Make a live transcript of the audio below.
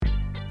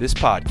This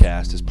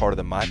podcast is part of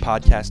the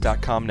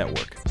mypodcast.com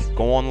network.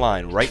 Go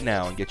online right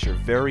now and get your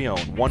very own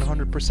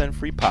 100%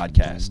 free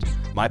podcast,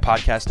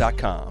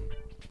 mypodcast.com.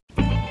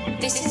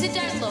 This is a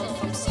download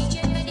from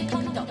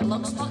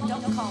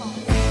cjmedicon.blogspot.com.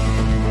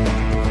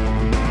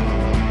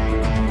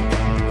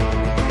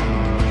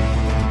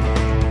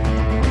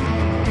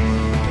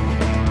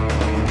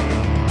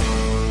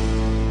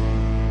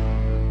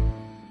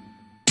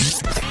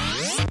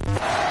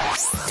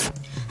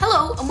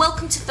 Hello and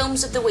welcome to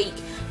Films of the Week.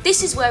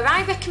 This is where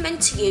I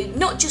recommend to you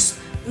not just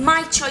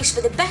my choice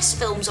for the best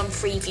films on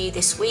Freeview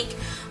this week,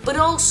 but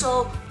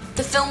also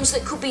the films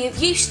that could be of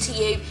use to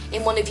you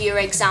in one of your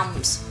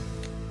exams.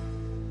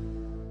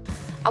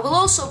 I will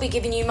also be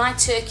giving you my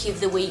Turkey of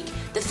the Week,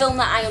 the film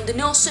that I under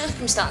no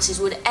circumstances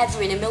would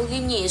ever in a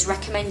million years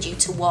recommend you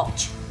to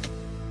watch.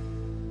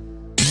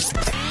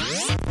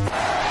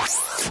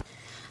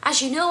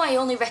 As you know, I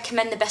only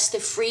recommend the best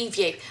of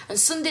Freeview, and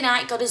Sunday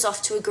night got us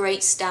off to a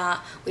great start.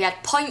 We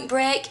had Point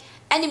Break,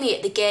 Enemy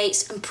at the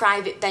Gates and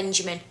Private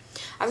Benjamin.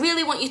 I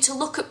really want you to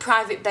look at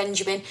Private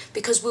Benjamin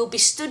because we'll be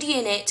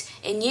studying it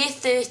in Year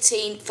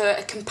 13 for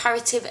a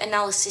comparative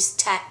analysis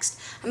text.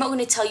 I'm not going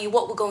to tell you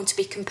what we're going to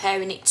be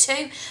comparing it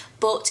to,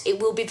 but it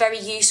will be very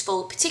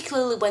useful,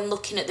 particularly when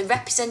looking at the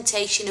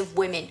representation of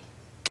women.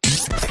 The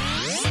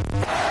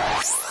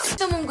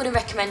film I'm going to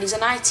recommend is on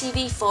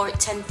ITV4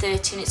 at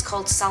 10:30 and it's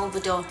called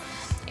Salvador.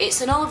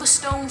 It's an Oliver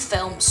Stone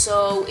film,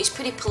 so it's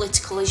pretty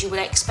political as you would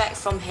expect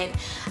from him.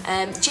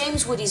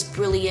 James Wood is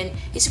brilliant.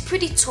 It's a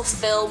pretty tough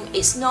film.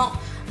 It's not,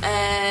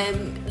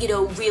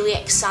 really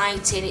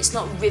exciting. It's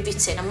not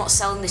riveting. I'm not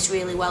selling this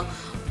really well,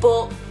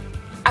 but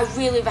I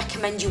really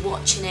recommend you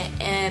watching it.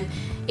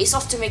 It's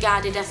often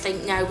regarded, I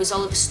think, now as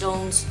Oliver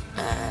Stone's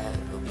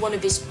one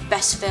of his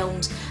best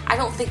films. I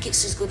don't think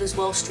it's as good as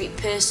Wall Street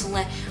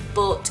personally,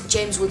 but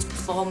James Wood's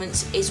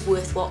performance is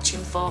worth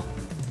watching for.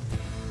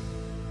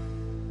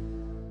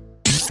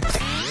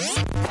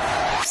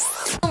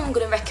 I'm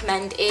going to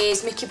recommend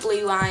is Mickey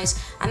Blue Eyes,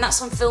 and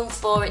that's on Film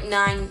 4 at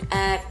 9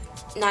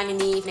 in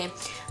the evening.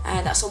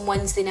 That's on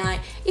Wednesday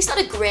night. It's not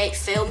a great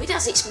film. It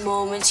has its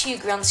moments. Hugh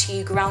Grant's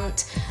Hugh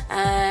Grant.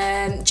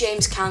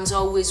 James Caan's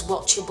always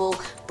watchable,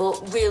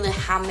 but really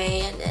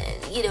hammy, and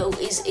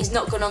he's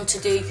not gone on to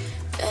do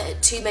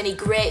too many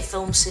great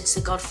films since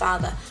The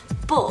Godfather.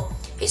 But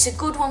it's a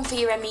good one for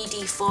your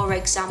MED4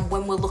 exam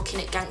when we're looking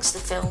at gangster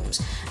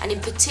films, and in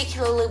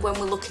particularly when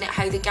we're looking at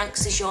how the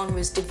gangster genre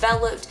has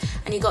developed,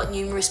 and you've got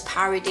numerous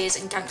parodies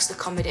and gangster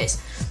comedies.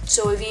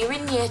 So if you're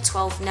in Year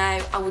 12 now,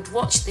 I would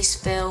watch this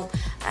film,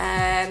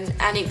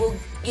 and it will,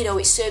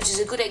 it serves as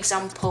a good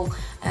example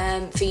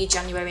for your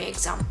January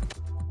exam.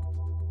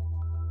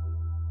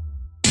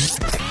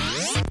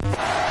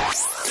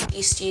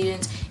 Your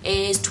students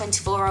is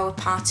 24-hour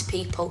Party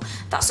People.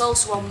 That's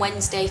also on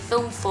Wednesday,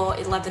 Film 4,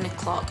 11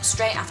 o'clock,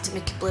 straight after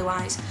Mickey Blue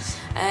Eyes.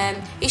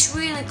 It's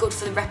really good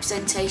for the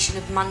representation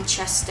of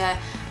Manchester,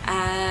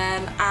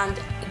 and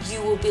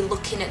you will be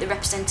looking at the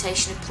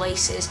representation of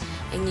places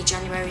in your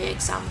January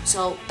exam,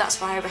 so that's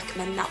why I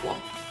recommend that one.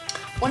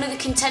 One of the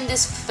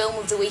contenders for Film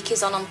of the Week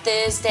is on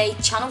Thursday,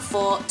 Channel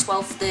 4,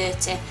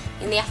 12:30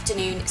 in the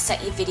afternoon.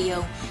 Set your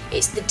video.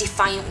 It's The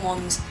Defiant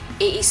Ones.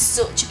 It is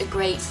such a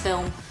great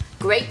film.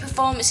 Great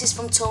performances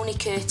from Tony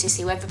Curtis,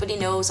 who everybody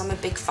knows I'm a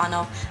big fan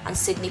of, and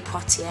Sidney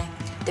Poitier.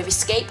 They're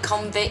escaped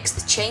convicts,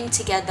 they're chained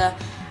together,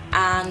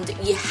 and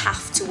you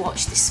have to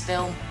watch this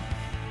film.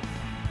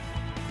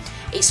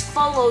 It's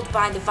followed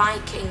by The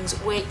Vikings,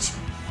 which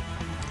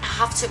I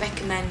have to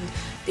recommend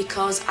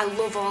because I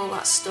love all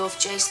that stuff,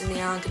 Jason and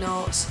the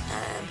Argonauts.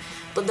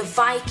 But The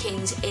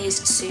Vikings is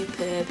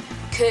superb.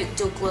 Kirk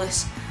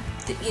Douglas,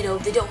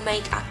 they don't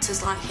make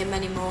actors like him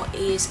anymore.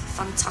 He is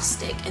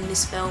fantastic in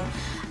this film.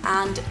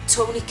 And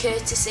Tony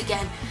Curtis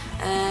again.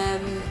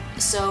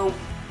 So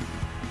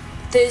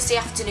Thursday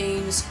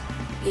afternoons,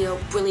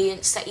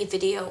 brilliant, set your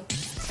video.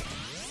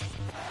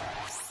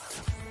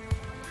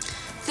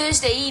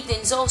 Thursday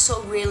evening's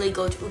also really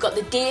good. We've got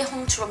The Deer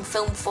Hunter on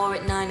Film 4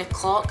 at 9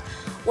 o'clock.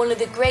 One of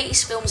the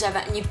greatest films ever,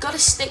 and you've got to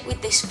stick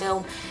with this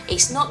film.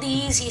 It's not the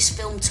easiest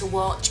film to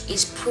watch.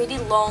 It's pretty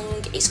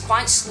long. It's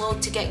quite slow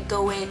to get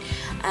going.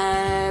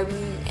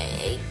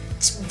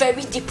 It's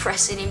very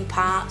depressing in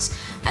parts,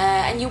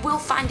 and you will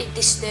find it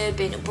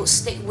disturbing, but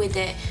stick with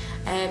it.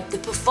 The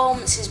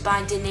performances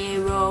by De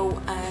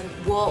Niro,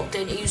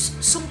 Walton, who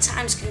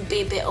sometimes can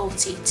be a bit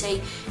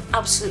OTT,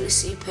 absolutely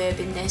superb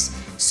in this.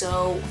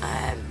 So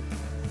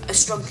a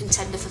strong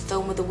contender for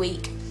Film of the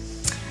Week.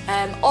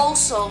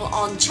 Also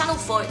on Channel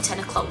 4 at 10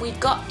 o'clock we've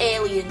got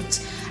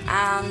Aliens,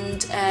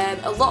 and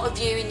a lot of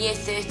you in Year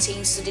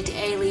 13 studied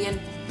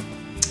Alien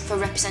for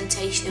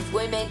representation of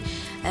women.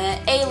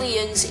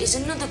 Aliens is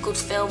another good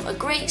film, a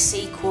great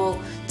sequel,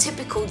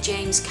 typical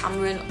James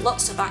Cameron,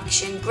 lots of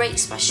action, great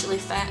special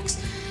effects.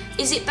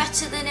 Is it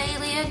better than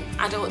Alien?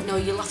 I don't know,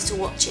 you'll have to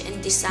watch it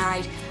and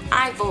decide.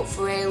 I vote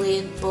for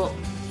Alien, but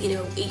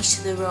each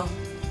to their own.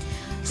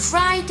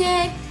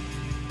 Friday,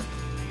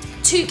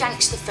 2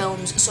 gangster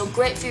films, so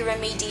great for your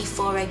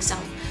MED4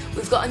 exam.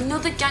 We've got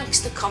another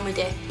gangster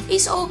comedy.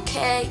 It's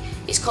okay,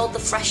 it's called The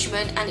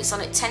Freshman and it's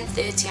on at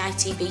 10:30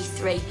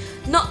 ITV3.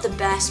 Not the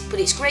best, but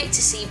it's great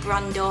to see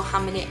Brando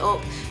hamming it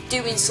up,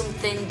 doing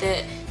something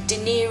that De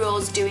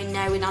Niro's doing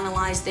now in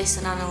Analyse This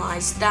and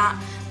Analyse That.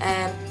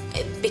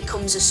 It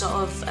becomes a sort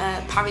of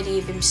parody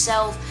of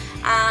himself,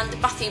 and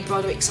Matthew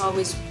Broderick's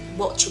always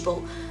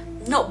watchable.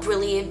 Not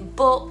brilliant,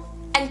 but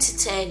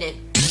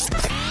entertaining.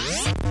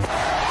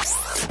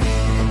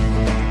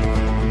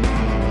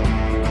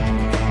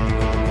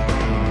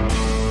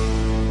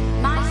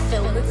 My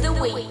film of the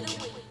week.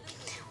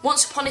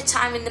 Once Upon a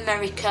Time in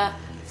America,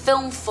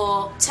 film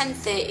for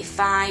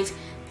 10:35.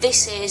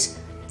 This is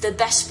the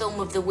best film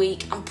of the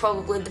week and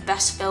probably the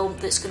best film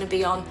that's going to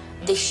be on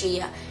this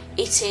year.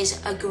 It is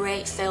a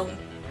great film.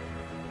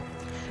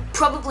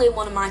 Probably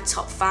one of my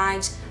top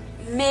fives,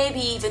 maybe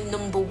even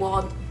number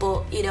one,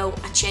 but you know,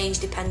 I change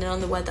depending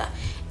on the weather.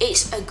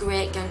 It's a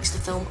great gangster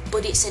film,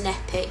 but it's an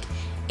epic.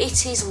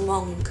 It is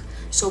long,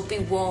 so be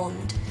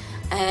warned.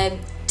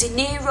 De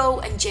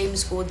Niro and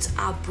James Woods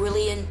are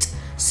brilliant.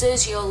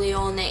 Sergio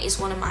Leone is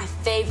one of my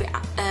favourite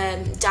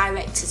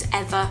directors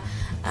ever.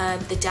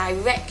 The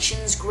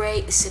direction's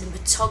great, the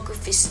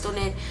cinematography's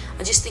stunning.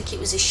 I just think it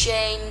was a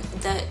shame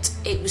that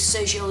it was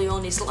Sergio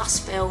Leone's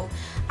last film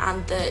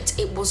and that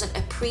it wasn't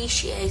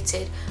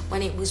appreciated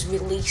when it was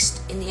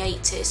released in the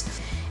 80s.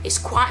 It's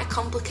quite a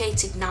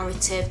complicated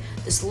narrative,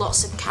 there's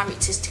lots of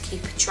characters to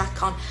keep a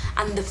track on,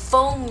 and the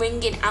phone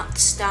ringing at the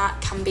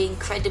start can be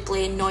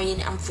incredibly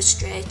annoying and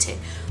frustrating,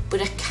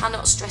 but I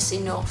cannot stress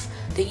enough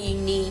that you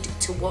need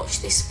to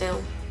watch this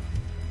film.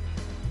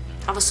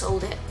 Have I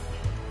sold it?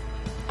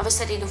 Have I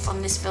said enough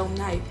on this film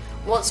now?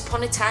 Once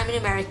Upon a Time in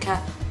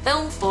America,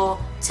 film for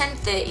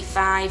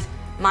 10:35,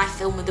 my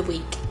film of the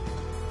week.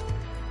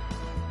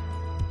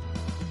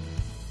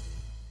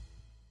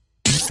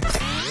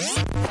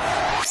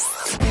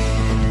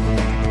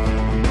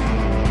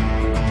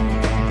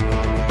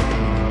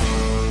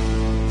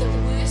 The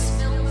worst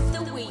film of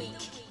the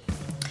week.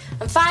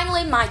 And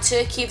finally, my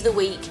turkey of the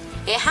week.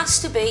 It has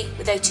to be,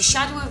 without a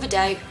shadow of a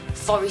doubt,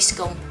 Forrest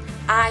Gump.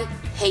 I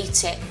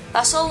hate it.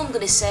 That's all I'm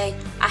going to say.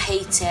 I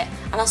hate it.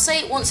 And I'll say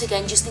it once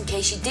again just in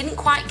case you didn't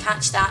quite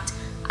catch that.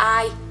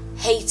 I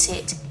hate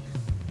it.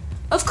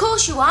 Of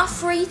course, you are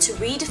free to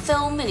read a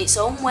film in its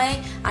own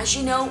way. As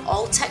you know,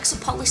 all texts are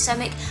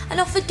polysemic and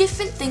offer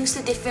different things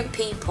to different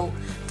people.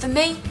 For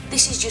me,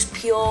 this is just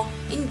pure,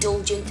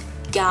 indulgent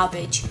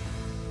garbage.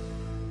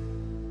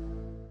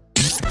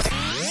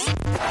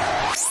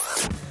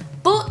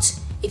 But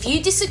if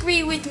you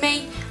disagree with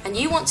me and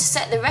you want to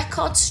set the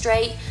record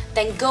straight,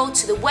 then go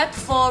to the web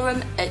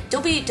forum at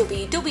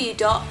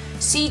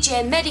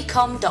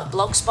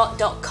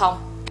www.cjmedicom.blogspot.com.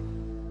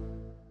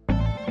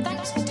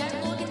 Thanks for